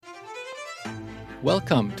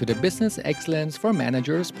Welcome to the Business Excellence for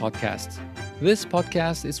Managers podcast. This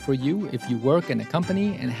podcast is for you if you work in a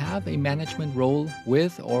company and have a management role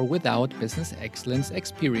with or without business excellence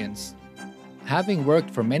experience. Having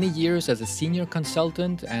worked for many years as a senior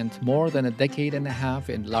consultant and more than a decade and a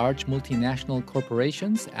half in large multinational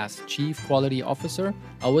corporations as Chief Quality Officer,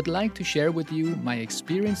 I would like to share with you my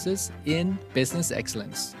experiences in business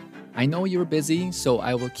excellence. I know you're busy, so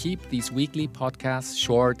I will keep these weekly podcasts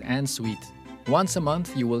short and sweet. Once a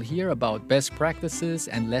month, you will hear about best practices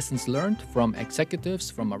and lessons learned from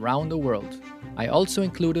executives from around the world. I also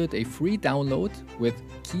included a free download with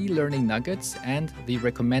key learning nuggets and the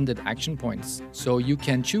recommended action points, so you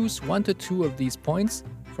can choose 1 to 2 of these points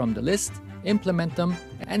from the list, implement them,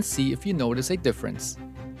 and see if you notice a difference.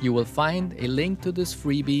 You will find a link to this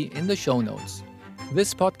freebie in the show notes.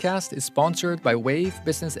 This podcast is sponsored by Wave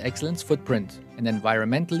Business Excellence Footprint, an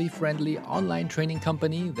environmentally friendly online training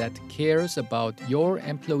company that cares about your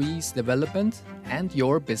employees' development and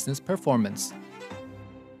your business performance.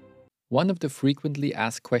 One of the frequently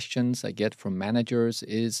asked questions I get from managers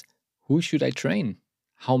is, who should I train?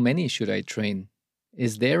 How many should I train?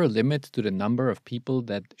 Is there a limit to the number of people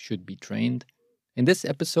that should be trained? In this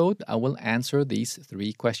episode, I will answer these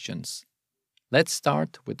 3 questions. Let's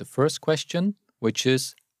start with the first question, which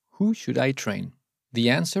is, who should I train? The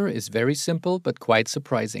answer is very simple but quite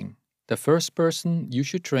surprising. The first person you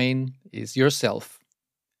should train is yourself.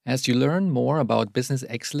 As you learn more about business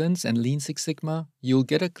excellence and Lean Six Sigma, you'll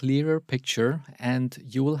get a clearer picture and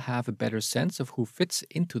you will have a better sense of who fits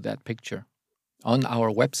into that picture. On our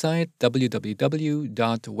website,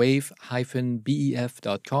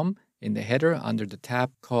 www.wave-bef.com, in the header under the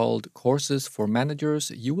tab called Courses for Managers,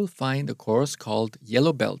 you will find a course called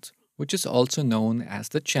Yellow Belt, which is also known as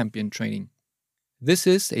the Champion Training. This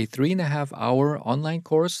is a 3.5-hour online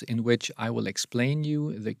course in which I will explain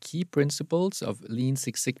you the key principles of Lean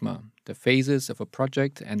Six Sigma, the phases of a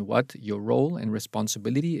project and what your role and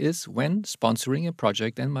responsibility is when sponsoring a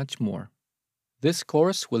project and much more. This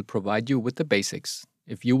course will provide you with the basics.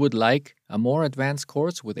 If you would like a more advanced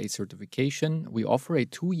course with a certification, we offer a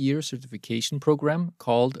 2-year certification program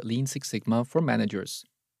called Lean Six Sigma for Managers.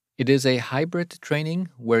 It is a hybrid training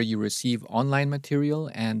where you receive online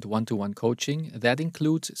material and one-to-one coaching that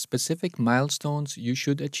includes specific milestones you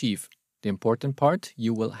should achieve. The important part,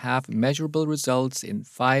 you will have measurable results in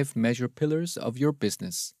 5 measure pillars of your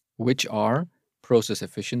business, which are process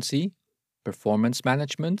efficiency, performance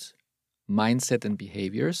management, mindset and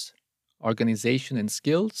behaviors, organization and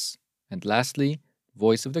skills, and lastly,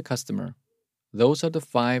 voice of the customer. Those are the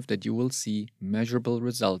 5 that you will see measurable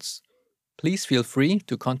results. Please feel free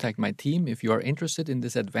to contact my team if you are interested in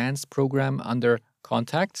this advanced program under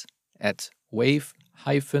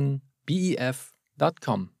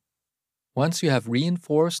contact@wave-bef.com. Once you have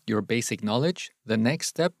reinforced your basic knowledge, the next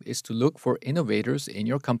step is to look for innovators in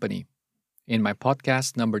your company. In my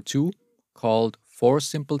podcast number 2, called 4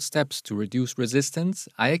 Simple Steps to Reduce Resistance,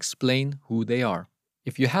 I explain who they are.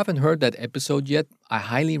 If you haven't heard that episode yet, I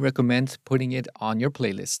highly recommend putting it on your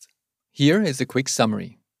playlist. Here is a quick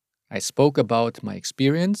summary. I spoke about my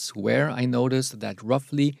experience where I noticed that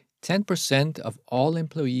roughly 10% of all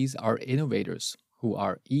employees are innovators who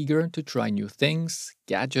are eager to try new things,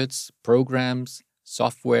 gadgets, programs,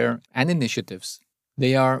 software, and initiatives.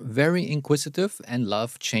 They are very inquisitive and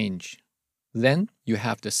love change. Then you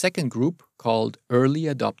have the second group called early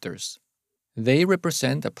adopters. They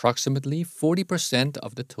represent approximately 40%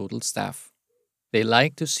 of the total staff. They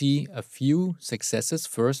like to see a few successes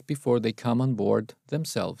first before they come on board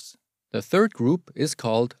themselves. The third group is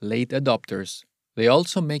called late adopters. They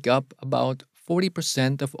also make up about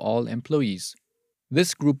 40% of all employees.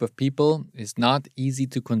 This group of people is not easy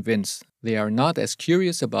to convince. They are not as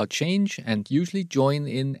curious about change and usually join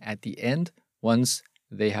in at the end once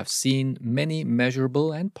they have seen many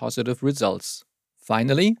measurable and positive results.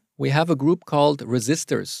 Finally, we have a group called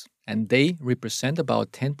resistors, and they represent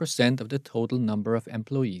about 10% of the total number of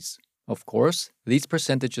employees. Of course, these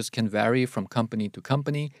percentages can vary from company to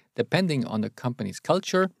company depending on the company's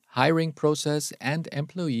culture, hiring process, and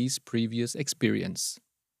employees' previous experience.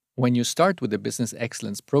 When you start with the Business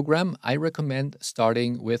Excellence program, I recommend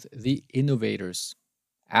starting with the innovators.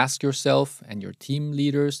 Ask yourself and your team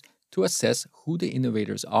leaders to assess who the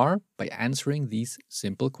innovators are by answering these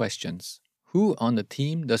simple questions. Who on the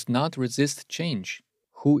team does not resist change?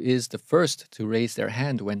 Who is the first to raise their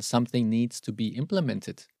hand when something needs to be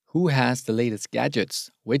implemented? Who has the latest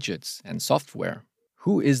gadgets, widgets, and software?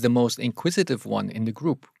 Who is the most inquisitive one in the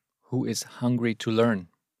group? Who is hungry to learn?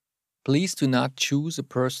 Please do not choose a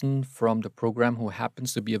person from the program who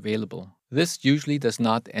happens to be available. This usually does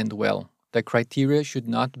not end well. the criteria should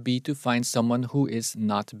not be to find someone who is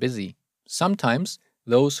not busy. Sometimes,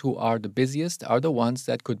 those who are the busiest are the ones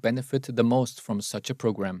that could benefit the most from such a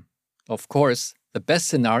program. Of course, the best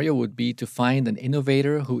scenario would be to find an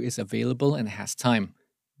innovator who is available and has time,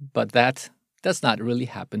 but that does not really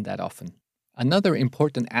happen that often. Another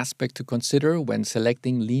important aspect to consider when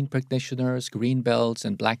selecting lean practitioners, green belts,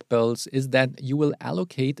 and black belts is that you will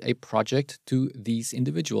allocate a project to these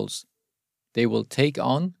individuals. They will take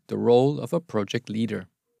on the role of a project leader.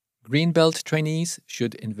 Green belt trainees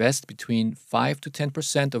should invest between 5 to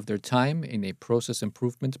 10% of their time in a process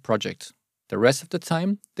improvement project. The rest of the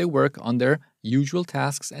time, they work on their usual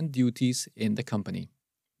tasks and duties in the company.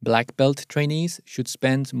 Black belt trainees should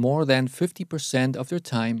spend more than 50% of their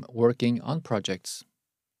time working on projects.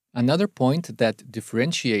 Another point that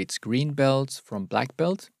differentiates green belts from black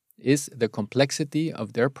belt is the complexity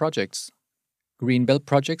of their projects. Green belt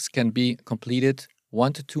projects can be completed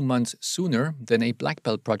 1 to 2 months sooner than a black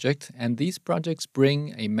belt project, and these projects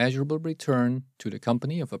bring a measurable return to the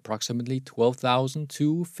company of approximately 12,000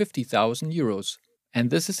 to 50,000 euros. And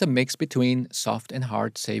this is a mix between soft and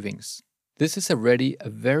hard savings. This is already a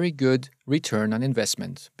very good return on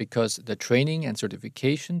investment because the training and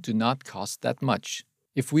certification do not cost that much.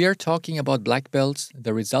 If we are talking about black belts,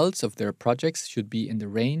 the results of their projects should be in the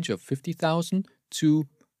range of 50,000 to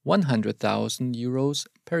 100,000 euros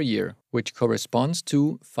per year, which corresponds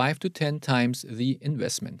to 5 to 10 times the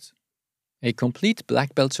investment. A complete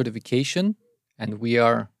black belt certification, and we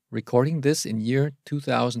are recording this in year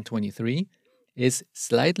 2023, is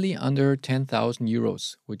slightly under 10,000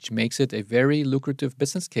 euros, which makes it a very lucrative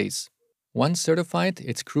business case. Once certified,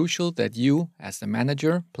 it's crucial that you, as the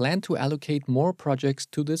manager, plan to allocate more projects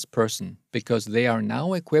to this person because they are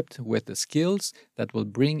now equipped with the skills that will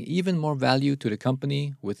bring even more value to the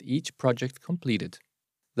company with each project completed.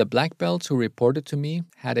 The black belts who reported to me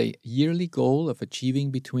had a yearly goal of achieving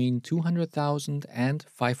between 200,000 and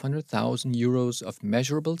 500,000 euros of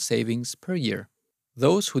measurable savings per year.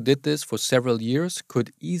 Those who did this for several years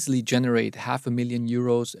could easily generate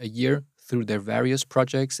 €500,000 a year through their various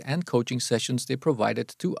projects and coaching sessions they provided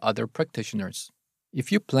to other practitioners. If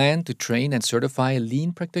you plan to train and certify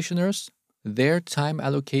lean practitioners, their time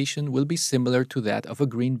allocation will be similar to that of a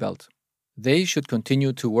green belt. They should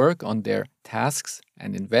continue to work on their tasks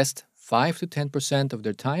and invest 5 to 10% of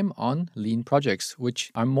their time on lean projects,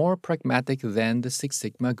 which are more pragmatic than the Six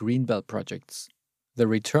Sigma green belt projects. The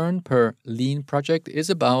return per lean project is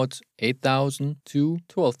about 8,000 to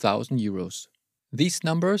 12,000 euros. These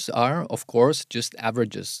numbers are, of course, just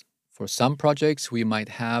averages. For some projects, we might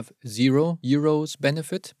have €0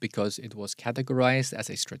 benefit because it was categorized as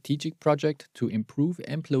a strategic project to improve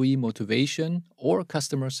employee motivation or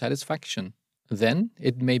customer satisfaction. Then,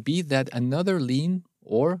 it may be that another lean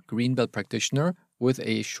or green belt practitioner with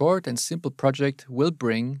a short and simple project will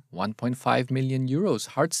bring 1.5 million euros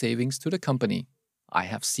hard savings to the company. I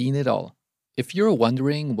have seen it all. If you're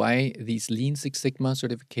wondering why these Lean Six Sigma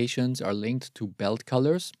certifications are linked to belt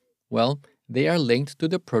colors, well, they are linked to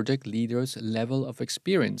the project leader's level of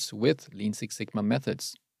experience with Lean Six Sigma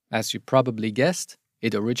methods. As you probably guessed,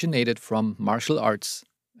 it originated from martial arts.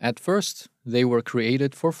 At first, they were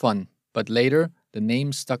created for fun, but later, the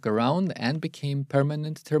name stuck around and became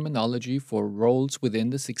permanent terminology for roles within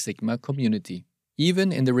the Six Sigma community.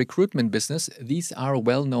 Even in the recruitment business, these are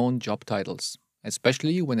well-known job titles,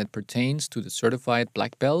 especially when it pertains to the certified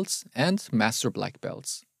black belts and master black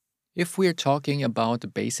belts. If we're talking about the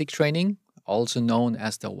basic training, also known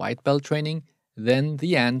as the white belt training, then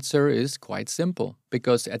the answer is quite simple,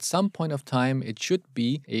 because at some point of time it should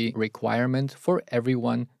be a requirement for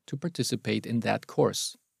everyone to participate in that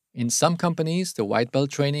course. In some companies, the white belt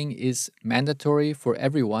training is mandatory for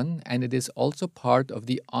everyone, and it is also part of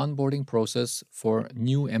the onboarding process for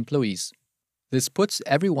new employees. This puts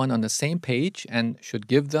everyone on the same page and should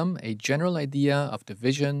give them a general idea of the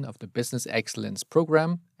vision of the Business Excellence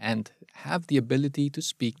program and have the ability to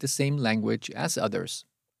speak the same language as others.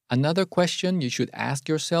 Another question you should ask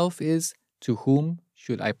yourself is, to whom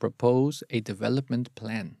should I propose a development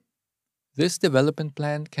plan? This development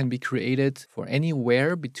plan can be created for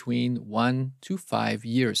anywhere between 1 to 5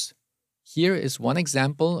 years. Here is one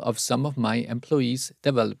example of some of my employees'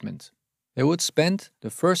 development. They would spend the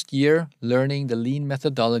first year learning the lean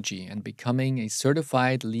methodology and becoming a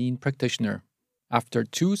certified lean practitioner. After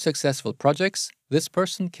 2 successful projects, this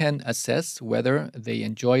person can assess whether they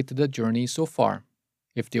enjoyed the journey so far.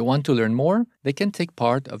 If they want to learn more, they can take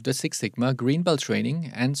part of the Six Sigma Green Belt training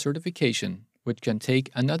and certification, which can take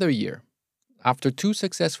another year. After 2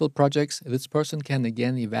 successful projects, this person can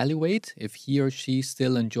again evaluate if he or she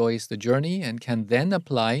still enjoys the journey and can then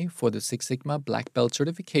apply for the Six Sigma Black Belt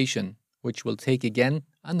certification, which will take again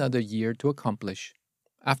another year to accomplish.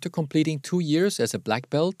 After completing 2 years as a black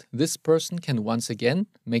belt, this person can once again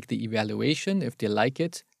make the evaluation if they like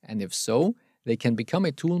it, and if so, they can become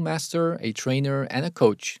a tool master, a trainer, and a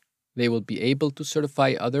coach. They will be able to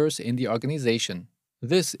certify others in the organization.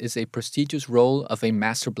 This is a prestigious role of a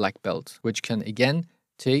master black belt, which can again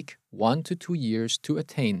take 1 to 2 years to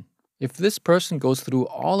attain. If this person goes through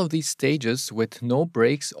all of these stages with no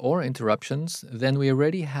breaks or interruptions, then we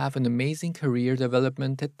already have an amazing career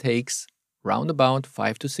development that takes round about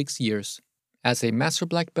 5 to 6 years. As a master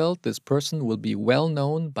black belt, this person will be well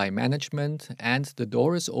known by management and the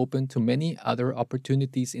door is open to many other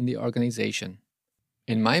opportunities in the organization.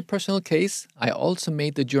 In my personal case, I also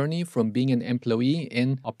made the journey from being an employee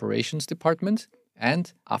in operations department,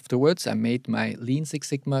 and afterwards I made my Lean Six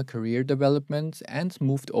Sigma career development and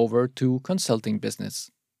moved over to consulting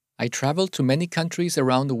business. I traveled to many countries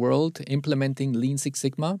around the world implementing Lean Six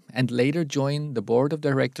Sigma and later joined the board of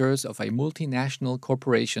directors of a multinational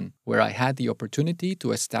corporation where I had the opportunity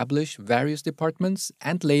to establish various departments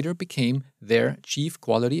and later became their chief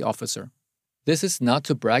quality officer. This is not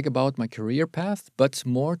to brag about my career path, but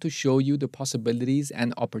more to show you the possibilities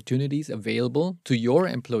and opportunities available to your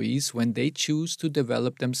employees when they choose to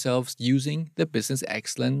develop themselves using the business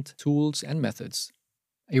excellence tools and methods.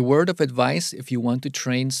 A word of advice if you want to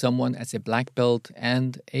train someone as a black belt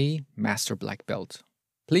and a master black belt.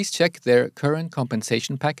 Please check their current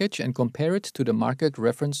compensation package and compare it to the market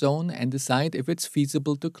reference zone and decide if it's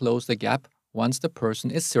feasible to close the gap once the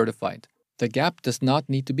person is certified. The gap does not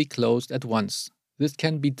need to be closed at once. This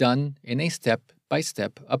can be done in a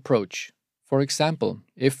step-by-step approach. For example,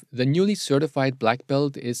 if the newly certified black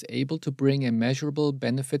belt is able to bring a measurable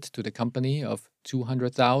benefit to the company of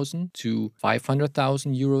 200,000 to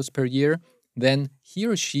 500,000 euros per year, then he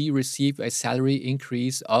or she receives a salary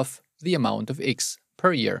increase of the amount of X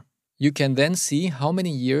per year. You can then see how many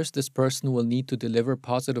years this person will need to deliver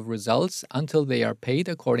positive results until they are paid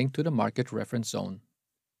according to the market reference zone.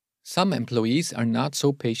 Some employees are not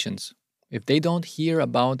so patient. If they don't hear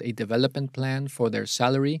about a development plan for their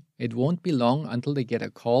salary, it won't be long until they get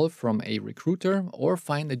a call from a recruiter or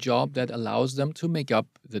find a job that allows them to make up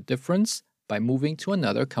the difference by moving to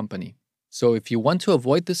another company. So if you want to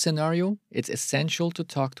avoid this scenario, it's essential to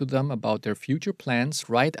talk to them about their future plans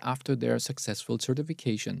right after their successful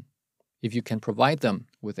certification. If you can provide them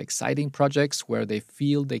with exciting projects where they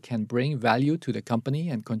feel they can bring value to the company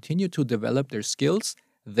and continue to develop their skills,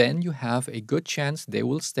 then you have a good chance they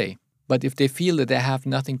will stay. But if they feel that they have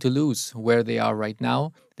nothing to lose where they are right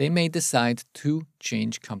now, they may decide to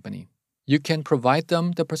change company. You can provide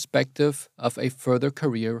them the perspective of a further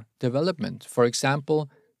career development. For example,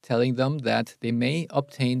 telling them that they may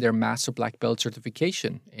obtain their Master Black Belt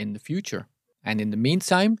certification in the future. And in the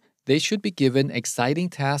meantime, they should be given exciting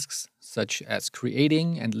tasks such as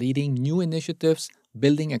creating and leading new initiatives,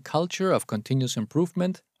 building a culture of continuous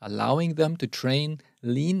improvement, allowing them to train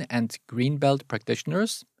lean and green belt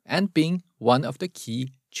practitioners, and being one of the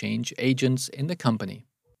key change agents in the company.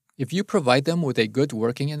 If you provide them with a good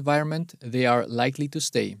working environment, they are likely to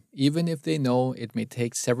stay, even if they know it may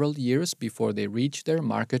take several years before they reach their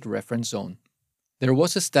market reference zone. There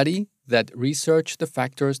was a study that researched the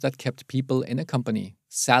factors that kept people in a company.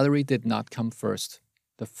 Salary did not come first.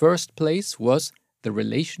 The first place was the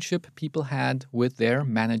relationship people had with their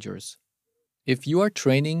managers. If you are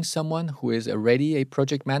training someone who is already a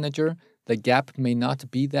project manager, the gap may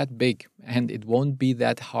not be that big and it won't be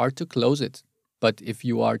that hard to close it. But if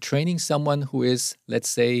you are training someone who is, let's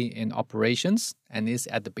say, in operations and is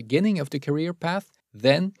at the beginning of the career path,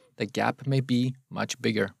 then the gap may be much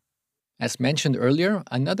bigger. As mentioned earlier,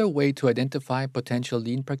 another way to identify potential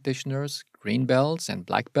lean practitioners, green belts, and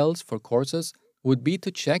black belts for courses would be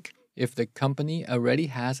to check if the company already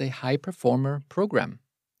has a high performer program.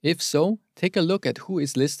 If so, take a look at who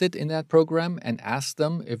is listed in that program and ask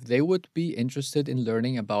them if they would be interested in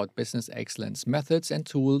learning about business excellence methods and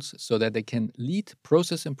tools so that they can lead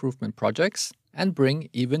process improvement projects and bring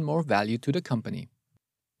even more value to the company.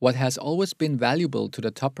 What has always been valuable to the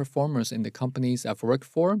top performers in the companies I've worked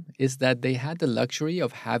for is that they had the luxury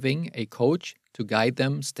of having a coach to guide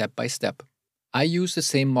them step by step. I use the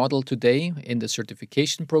same model today in the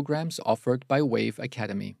certification programs offered by Wave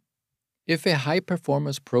Academy. If a high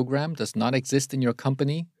performance program does not exist in your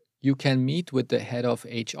company, you can meet with the head of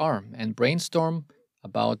HR and brainstorm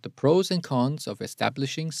about the pros and cons of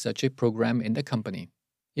establishing such a program in the company.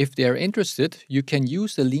 If they are interested, you can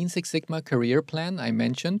use the Lean Six Sigma career plan I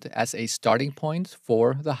mentioned as a starting point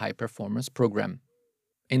for the high performance program.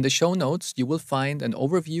 In the show notes, you will find an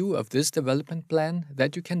overview of this development plan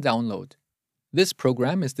that you can download. This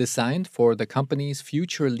program is designed for the company's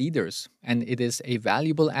future leaders, and it is a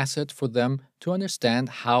valuable asset for them to understand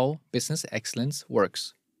how business excellence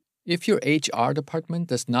works. If your HR department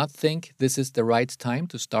does not think this is the right time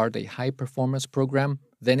to start a high performance program,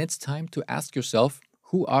 then it's time to ask yourself,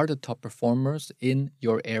 who are the top performers in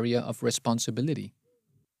your area of responsibility?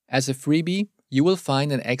 As a freebie, you will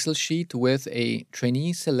find an Excel sheet with a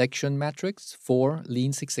trainee selection matrix for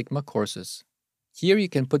Lean Six Sigma courses. Here you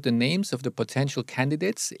can put the names of the potential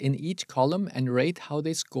candidates in each column and rate how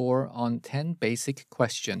they score on 10 basic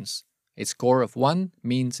questions. A score of 1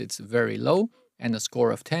 means it's very low, and a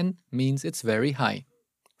score of 10 means it's very high.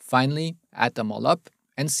 Finally, add them all up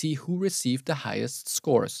and see who received the highest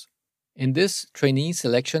scores. In this trainee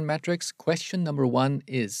selection matrix, question number 1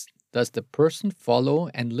 is, does the person follow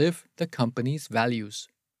and live the company's values?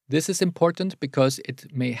 This is important because it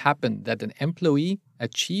may happen that an employee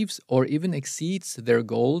achieves or even exceeds their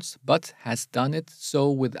goals but has done it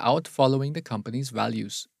so without following the company's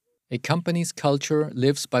values. A company's culture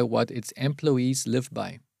lives by what its employees live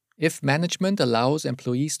by. If management allows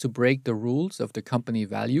employees to break the rules of the company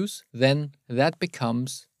values, then that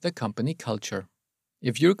becomes the company culture.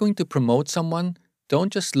 If you're going to promote someone,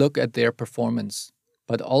 don't just look at their performance,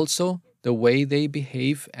 but also the way they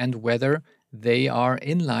behave and whether they are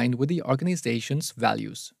in line with the organization's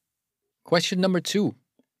values. Question number 2.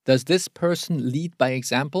 Does this person lead by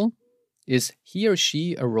example? Is he or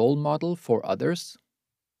she a role model for others?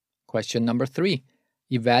 Question number 3.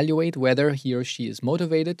 Evaluate whether he or she is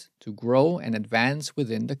motivated to grow and advance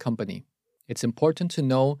within the company. It's important to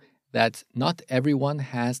know that not everyone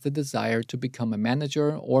has the desire to become a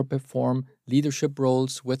manager or perform leadership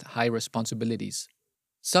roles with high responsibilities.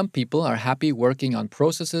 Some people are happy working on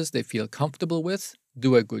processes they feel comfortable with,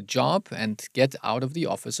 do a good job, and get out of the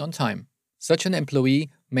office on time. Such an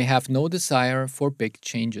employee may have no desire for big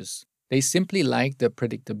changes. They simply like the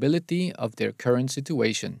predictability of their current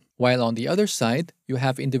situation. While on the other side, you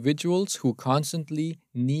have individuals who constantly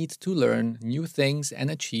need to learn new things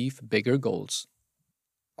and achieve bigger goals.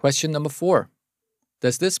 Question number 4.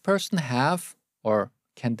 Does this person have or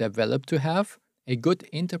can develop to have a good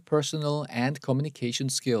interpersonal and communication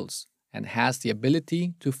skills and has the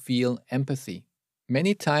ability to feel empathy?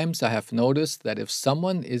 Many times I have noticed that if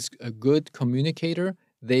someone is a good communicator,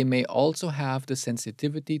 they may also have the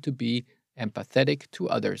sensitivity to be empathetic to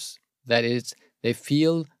others. That is, they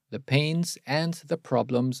feel the pains and the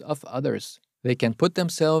problems of others. They can put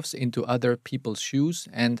themselves into other people's shoes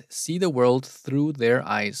and see the world through their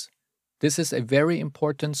eyes. This is a very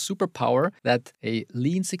important superpower that a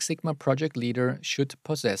Lean Six Sigma project leader should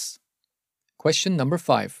possess. Question number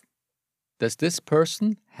 5. Does this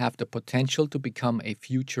person have the potential to become a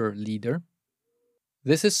future leader?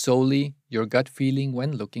 This is solely your gut feeling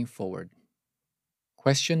when looking forward.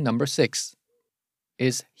 Question number 6.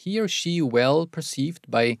 Is he or she well perceived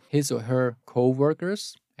by his or her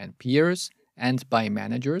co-workers and peers and by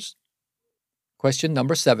managers? Question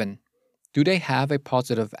number 7. Do they have a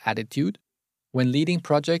positive attitude? When leading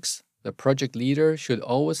projects, the project leader should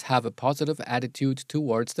always have a positive attitude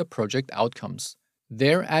towards the project outcomes.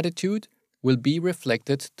 Their attitude will be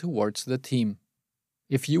reflected towards the team.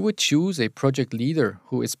 If you would choose a project leader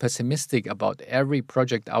who is pessimistic about every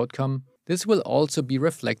project outcome, this will also be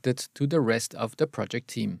reflected to the rest of the project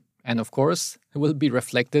team. And of course, it will be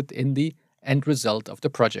reflected in the end result of the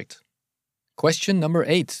project. Question number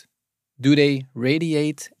 8. Do they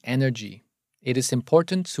radiate energy? It is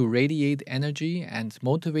important to radiate energy and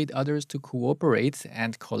motivate others to cooperate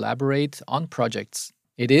and collaborate on projects.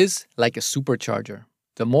 It is like a supercharger.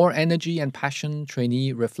 The more energy and passion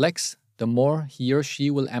trainee reflects, the more he or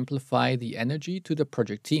she will amplify the energy to the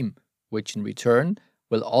project team, which in return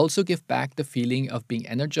will also give back the feeling of being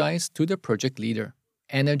energized to the project leader.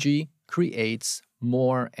 Energy creates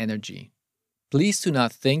more energy. Please do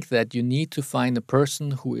not think that you need to find a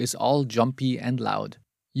person who is all jumpy and loud.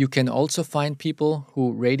 You can also find people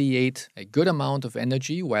who radiate a good amount of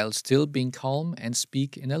energy while still being calm and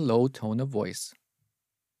speak in a low tone of voice.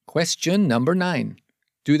 Question number 9.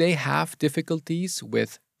 Do they have difficulties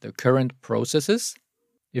with the current processes?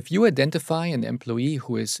 If you identify an employee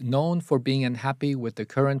who is known for being unhappy with the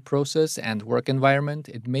current process and work environment,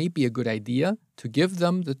 it may be a good idea to give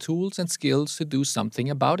them the tools and skills to do something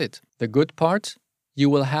about it. The good part? You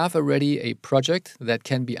will have already a project that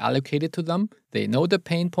can be allocated to them, they know the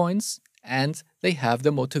pain points, and they have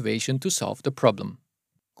the motivation to solve the problem.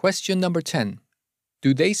 Question number 10.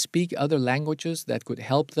 Do they speak other languages that could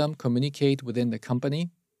help them communicate within the company?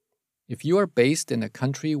 If you are based in a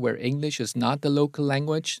country where English is not the local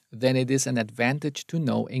language, then it is an advantage to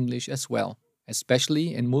know English as well,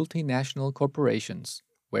 especially in multinational corporations.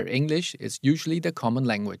 where English is usually the common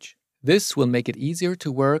language. This will make it easier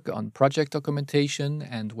to work on project documentation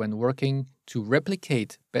and when working to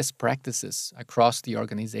replicate best practices across the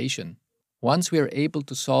organization. Once we are able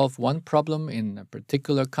to solve one problem in a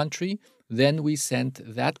particular country, then we send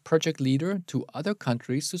that project leader to other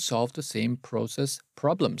countries to solve the same process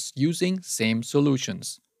problems using same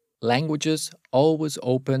solutions. Languages always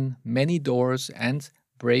open many doors and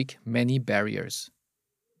break many barriers.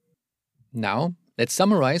 Now, let's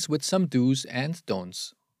summarize with some do's and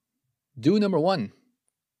don'ts. Do number 1.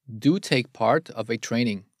 Do take part of a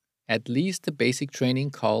training, at least the basic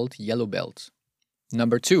training called Yellow Belt.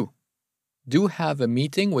 Number 2. Do have a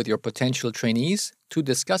meeting with your potential trainees to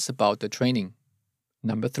discuss about the training.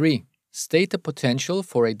 Number 3. State the potential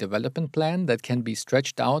for a development plan that can be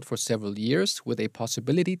stretched out for several years with a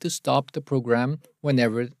possibility to stop the program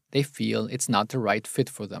whenever they feel it's not the right fit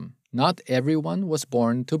for them. Not everyone was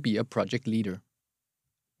born to be a project leader.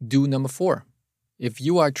 Do number 4. If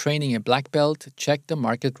you are training a black belt, check the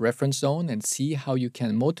market reference zone and see how you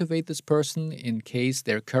can motivate this person in case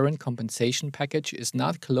their current compensation package is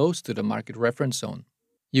not close to the market reference zone.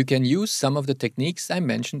 You can use some of the techniques I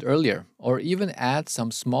mentioned earlier, or even add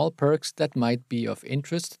some small perks that might be of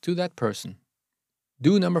interest to that person.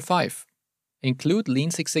 Do number 5. Include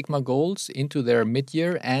Lean Six Sigma goals into their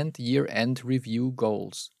mid-year and year-end review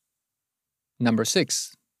goals. Number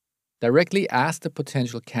 6. Directly ask the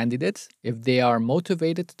potential candidates if they are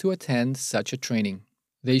motivated to attend such a training.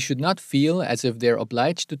 They should not feel as if they're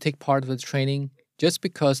obliged to take part of the training just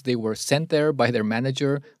because they were sent there by their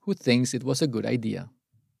manager who thinks it was a good idea.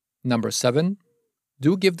 Number 7.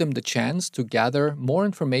 Do give them the chance to gather more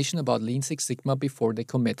information about Lean Six Sigma before they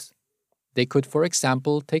commit. They could, for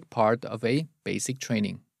example, take part of a basic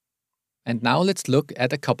training. And now let's look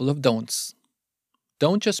at a couple of don'ts.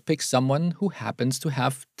 Don't just pick someone who happens to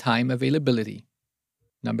have time availability.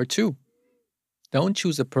 Number 2. Don't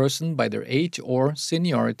choose a person by their age or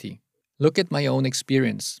seniority. Look at my own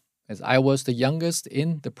experience, as I was the youngest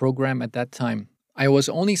in the program at that time. I was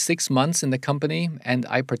only 6 months in the company and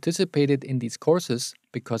I participated in these courses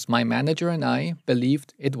because my manager and I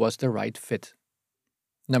believed it was the right fit.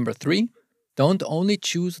 Number 3. Don't only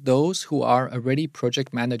choose those who are already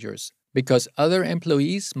project managers, because other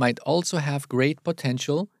employees might also have great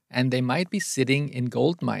potential and they might be sitting in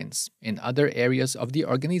gold mines in other areas of the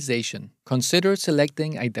organization. Consider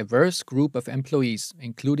selecting a diverse group of employees,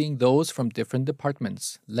 including those from different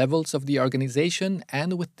departments, levels of the organization,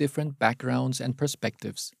 and with different backgrounds and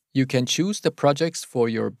perspectives. You can choose the projects for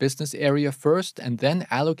your business area first and then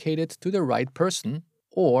allocate it to the right person,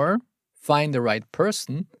 or find the right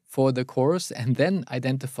person for the course and then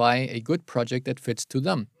identify a good project that fits to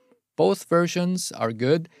them. Both versions are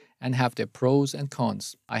good and have their pros and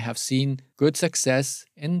cons. I have seen good success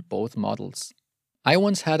in both models. I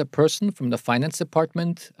once had a person from the finance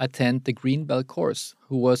department attend the Green Belt course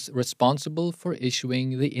who was responsible for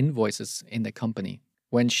issuing the invoices in the company.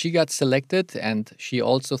 When she got selected and she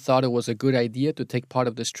also thought it was a good idea to take part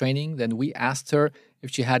of this training, then we asked her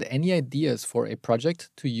if she had any ideas for a project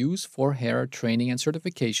to use for her training and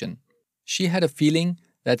certification. She had a feeling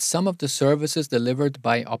that some of the services delivered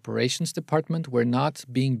by operations department were not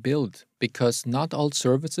being billed because not all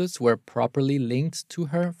services were properly linked to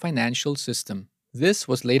her financial system. This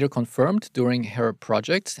was later confirmed during her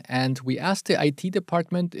project, and we asked the IT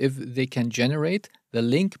department if they can generate the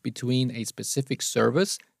link between a specific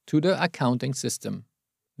service to the accounting system.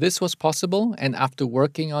 This was possible, and after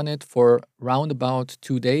working on it for round about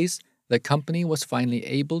 2 days, the company was finally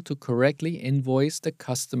able to correctly invoice the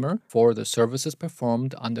customer for the services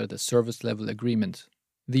performed under the service level agreement.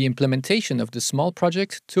 The implementation of the small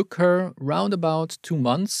project took her round about 2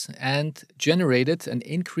 months and generated an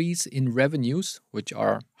increase in revenues, which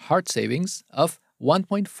are hard savings, of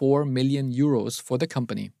 1.4 million euros for the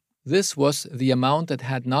company. This was the amount that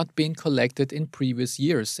had not been collected in previous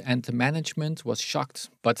years, and the management was shocked,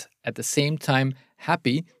 but at the same time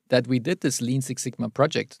happy that we did this Lean Six Sigma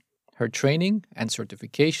project. Her training and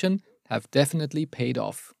certification have definitely paid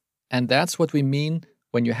off. And that's what we mean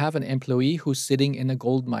when you have an employee who's sitting in a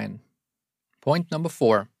gold mine. Point number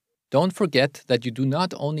 4. Don't forget that you do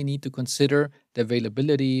not only need to consider the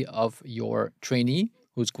availability of your trainee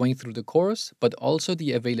who's going through the course, but also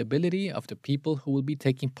the availability of the people who will be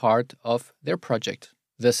taking part of their project.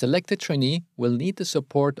 The selected trainee will need the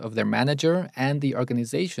support of their manager and the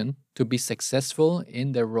organization to be successful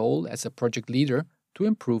in their role as a project leader to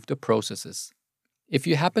improve the processes. If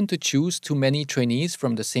you happen to choose too many trainees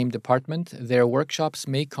from the same department, their workshops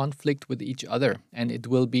may conflict with each other, and it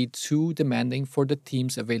will be too demanding for the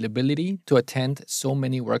team's availability to attend so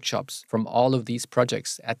many workshops from all of these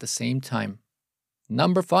projects at the same time.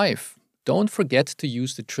 Number 5. Don't forget to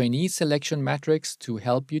use the trainee selection matrix to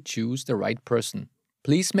help you choose the right person.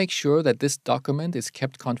 Please make sure that this document is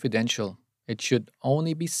kept confidential. It should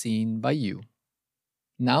only be seen by you.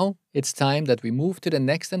 Now, it's time that we move to the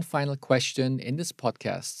next and final question in this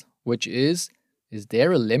podcast, which is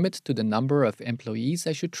there a limit to the number of employees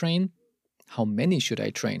I should train? How many should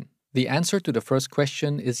I train? The answer to the first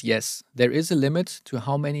question is yes. There is a limit to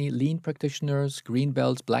how many lean practitioners, green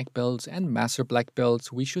belts, black belts, and master black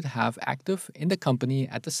belts we should have active in the company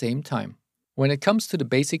at the same time. When it comes to the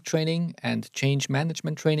basic training and change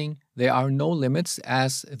management training, there are no limits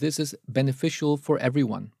as this is beneficial for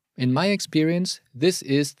everyone. In my experience, this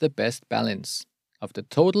is the best balance. Of the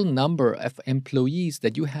total number of employees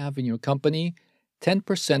that you have in your company,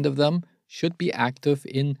 10% of them should be active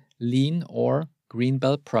in lean or green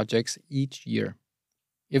belt projects each year.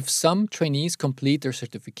 If some trainees complete their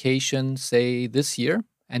certification, say this year,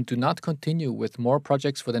 and do not continue with more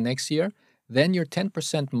projects for the next year, then your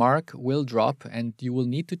 10% mark will drop and you will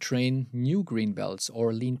need to train new green belts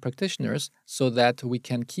or lean practitioners so that we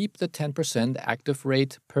can keep the 10% active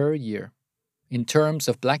rate per year. In terms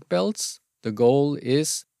of black belts, the goal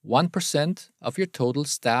is 1% of your total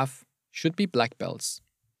staff should be black belts.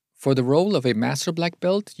 For the role of a master black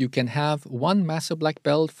belt, you can have one master black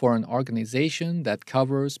belt for an organization that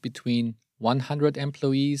covers between 100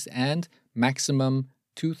 employees and maximum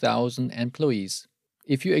 2,000 employees.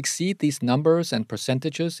 If you exceed these numbers and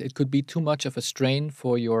percentages, it could be too much of a strain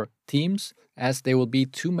for your teams, as there will be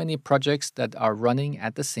too many projects that are running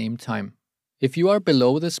at the same time. If you are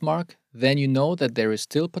below this mark, then you know that there is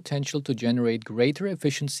still potential to generate greater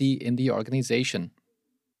efficiency in the organization.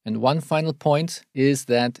 And one final point is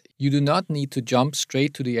that you do not need to jump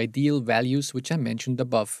straight to the ideal values which I mentioned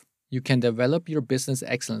above. You can develop your business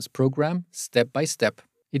excellence program step by step.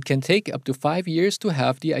 It can take up to 5 years to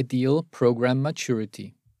have the ideal program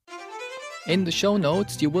maturity. In the show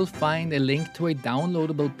notes, you will find a link to a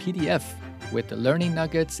downloadable PDF with the learning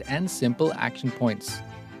nuggets and simple action points.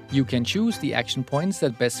 You can choose the action points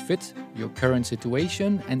that best fit your current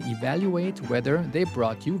situation and evaluate whether they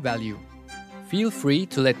brought you value. Feel free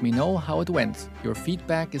to let me know how it went. Your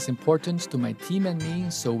feedback is important to my team and me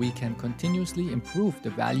so we can continuously improve the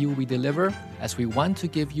value we deliver as we want to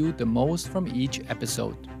give you the most from each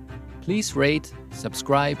episode. Please rate,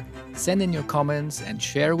 subscribe, send in your comments and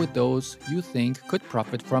share with those you think could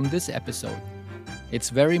profit from this episode. It's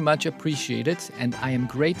very much appreciated and I am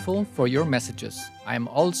grateful for your messages. I am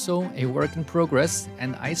also a work in progress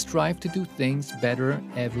and I strive to do things better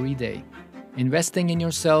every day. Investing in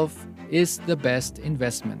yourself is the best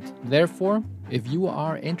investment. Therefore, if you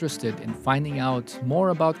are interested in finding out more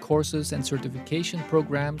about courses and certification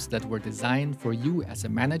programs that were designed for you as a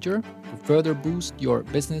manager to further boost your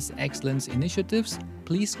business excellence initiatives,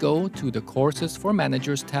 please go to the Courses for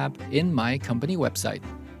Managers tab in my company website.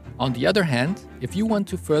 On the other hand, if you want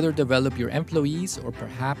to further develop your employees or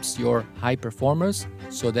perhaps your high performers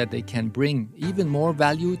so that they can bring even more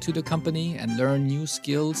value to the company and learn new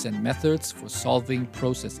skills and methods for solving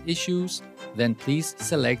process issues, then please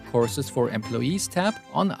select Courses for Employees tab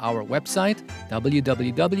on our website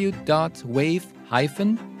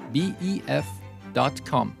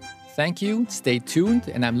www.wave-bef.com. Thank you, stay tuned,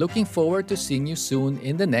 and I'm looking forward to seeing you soon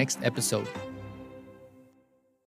in the next episode.